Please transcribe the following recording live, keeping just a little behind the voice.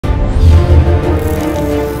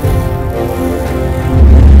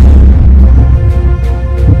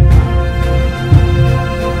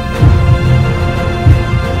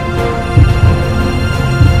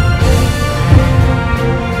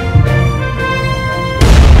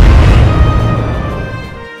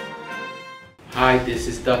this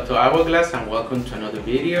is Dr. Hourglass and welcome to another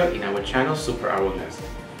video in our channel Super Hourglass.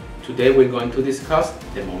 Today we're going to discuss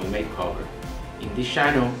the mummy makeover. In this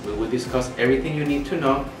channel we will discuss everything you need to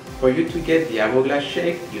know for you to get the hourglass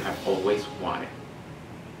shape you have always wanted.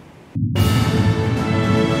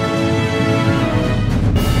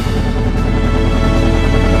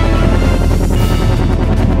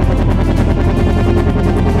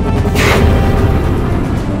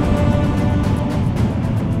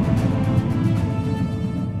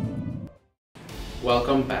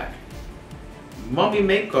 Welcome back. Mummy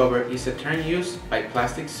makeover is a term used by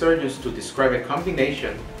plastic surgeons to describe a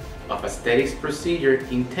combination of aesthetics procedure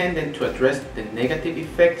intended to address the negative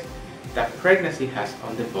effects that pregnancy has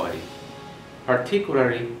on the body,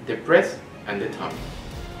 particularly the breast and the tummy.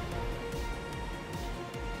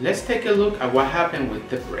 Let's take a look at what happened with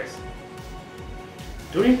the breast.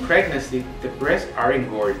 During pregnancy, the breasts are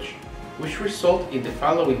engorged, which result in the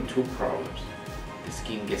following two problems. The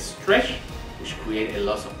skin gets stretched, which create a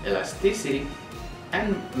loss of elasticity,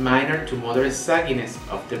 and minor to moderate sagginess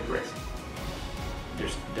of the breast.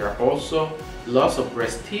 There are also loss of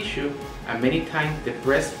breast tissue, and many times the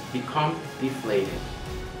breasts become deflated,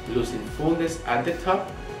 losing fullness at the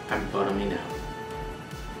top and bottoming out.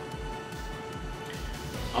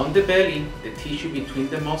 On the belly, the tissue between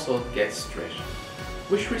the muscles gets stretched,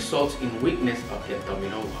 which results in weakness of the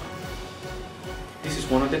abdominal wall. This is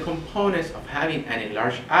one of the components of having an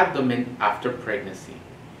enlarged abdomen after pregnancy.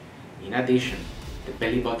 In addition, the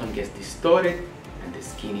belly button gets distorted and the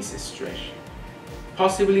skin is stretched,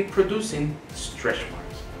 possibly producing stretch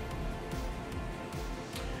marks.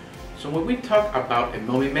 So when we talk about a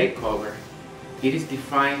mummy makeover, it is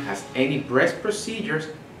defined as any breast procedures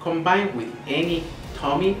combined with any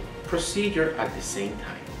tummy procedure at the same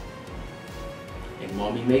time. A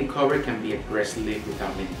mummy makeover can be a breast lift with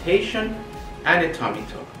augmentation and a tummy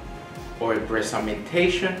tuck, or a breast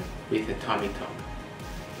augmentation with a tummy tuck,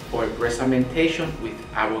 or a breast augmentation with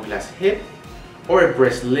hourglass hip, or a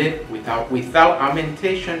breast lift without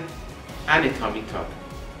augmentation and a tummy tuck,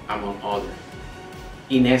 among others.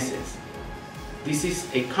 In essence, this is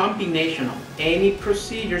a combination of any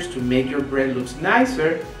procedures to make your breast look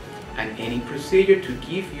nicer and any procedure to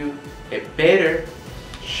give you a better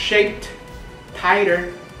shaped,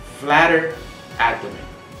 tighter, flatter abdomen.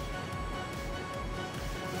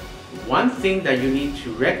 One thing that you need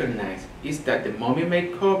to recognize is that the mummy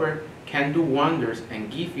makeover can do wonders and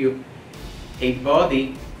give you a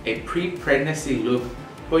body, a pre-pregnancy look,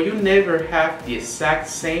 but you never have the exact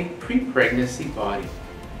same pre-pregnancy body.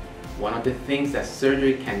 One of the things that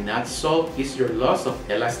surgery cannot solve is your loss of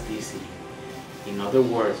elasticity. In other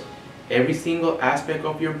words, every single aspect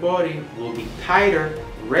of your body will be tighter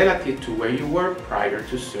relative to where you were prior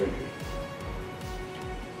to surgery.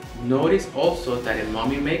 Notice also that a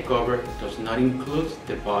mummy makeover does not include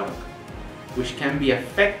the buttock, which can be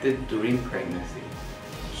affected during pregnancy.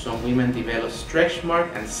 Some women develop stretch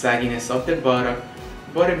mark and sagginess of the buttock,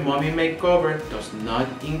 but a mummy makeover does not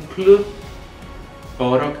include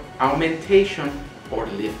buttock augmentation or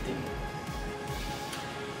lifting.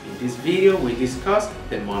 In this video we discussed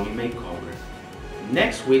the mummy makeover.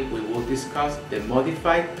 Next week we will discuss the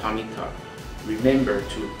modified tummy tuck. Remember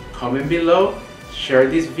to comment below, share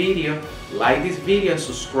this video, like this video, and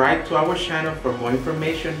subscribe to our channel for more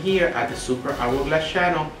information here at the Super Hourglass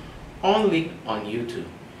channel, only on YouTube.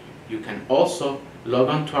 You can also log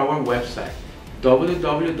on to our website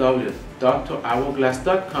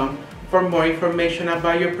www.drhourglass.com for more information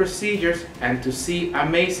about your procedures and to see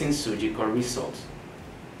amazing surgical results.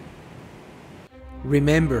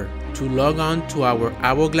 Remember to log on to our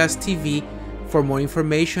Hourglass TV for more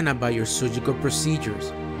information about your surgical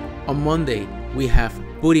procedures. On Monday, we have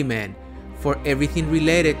Booty Man for everything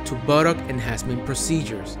related to buttock enhancement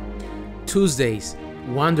procedures. Tuesdays,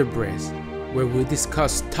 Wonder Breast, where we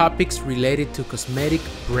discuss topics related to cosmetic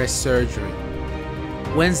breast surgery.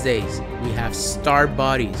 Wednesdays, we have Star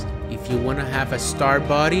Bodies. If you want to have a star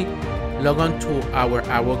body, log on to our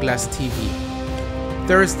Hourglass TV.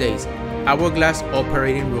 Thursdays, Hourglass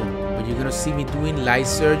Operating Room, where you're going to see me doing light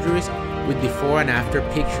surgeries with before and after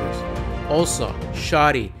pictures. Also,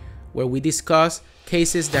 Shoddy, where we discuss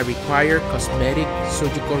cases that require cosmetic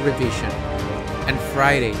surgical revision. And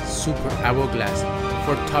Friday, Super Hourglass,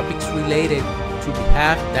 for topics related to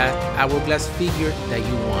have that hourglass figure that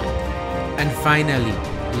you want. And finally,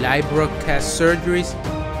 live broadcast surgeries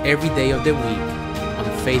every day of the week on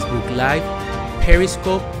Facebook Live,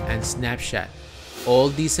 Periscope, and Snapchat. All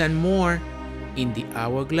this and more in the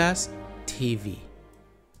Hourglass TV.